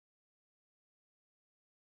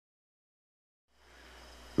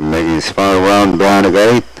Making his final round behind the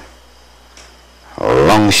gate.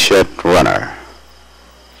 Long shot runner.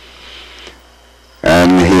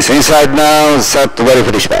 And he's inside now, set to ready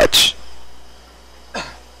for dispatch.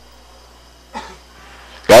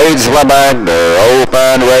 Gates one back, they're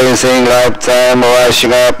open, racing lifetime,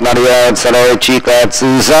 rushing up, not yet, Sanoe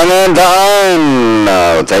Chikatsu, Sangan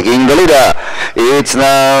now taking the leader. It's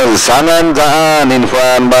now Sangan in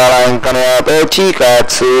front, Balang coming up,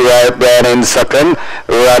 Chikatsu right behind in second,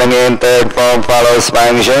 running in third form, follows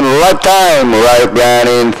Spanction, lifetime, right behind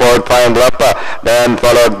in fourth, Pine Blappa, then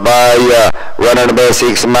followed by runner number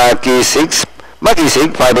 6, Maki 6. Maki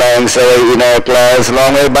 5 lengths away in our class,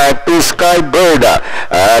 long way back to Skybird.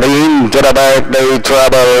 Into the back, they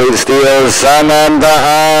trouble, still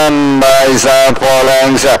Sanandaan by some 4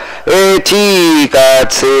 lengths.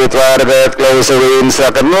 Chikatsu toward a bit closer in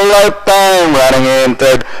second, lifetime running in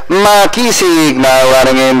third. Maki 6 now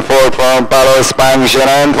running in fourth from Palo Spanction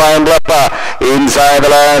and Fine Blappa. Inside the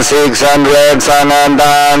last 600,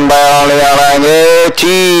 Sanandaan by only a length.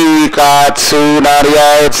 Chikatsu now the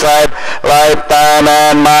outside, lifetime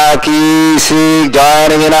and Maki 6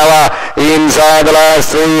 joining in our inside the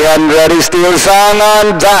last 300 is still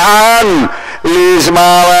Sanandaan. Liz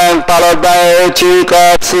Malang followed by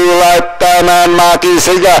Chikatsu, lifetime and Maki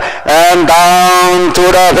 6 and down to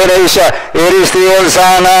the finish. It is still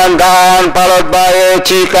Sanandaan followed by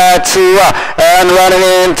Chikatsu and running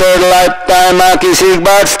into lifetime Maki 6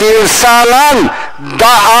 but still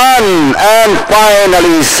Sanandaan and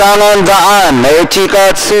finally Sanandaan,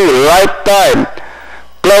 Chikatsu, lifetime,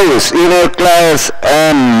 close inner class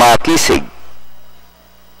and Maki 6.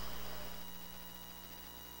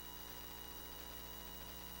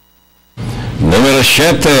 Numero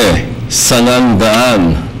 7,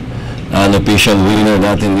 Sanandaan, ang official winner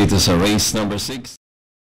natin dito sa race number 6.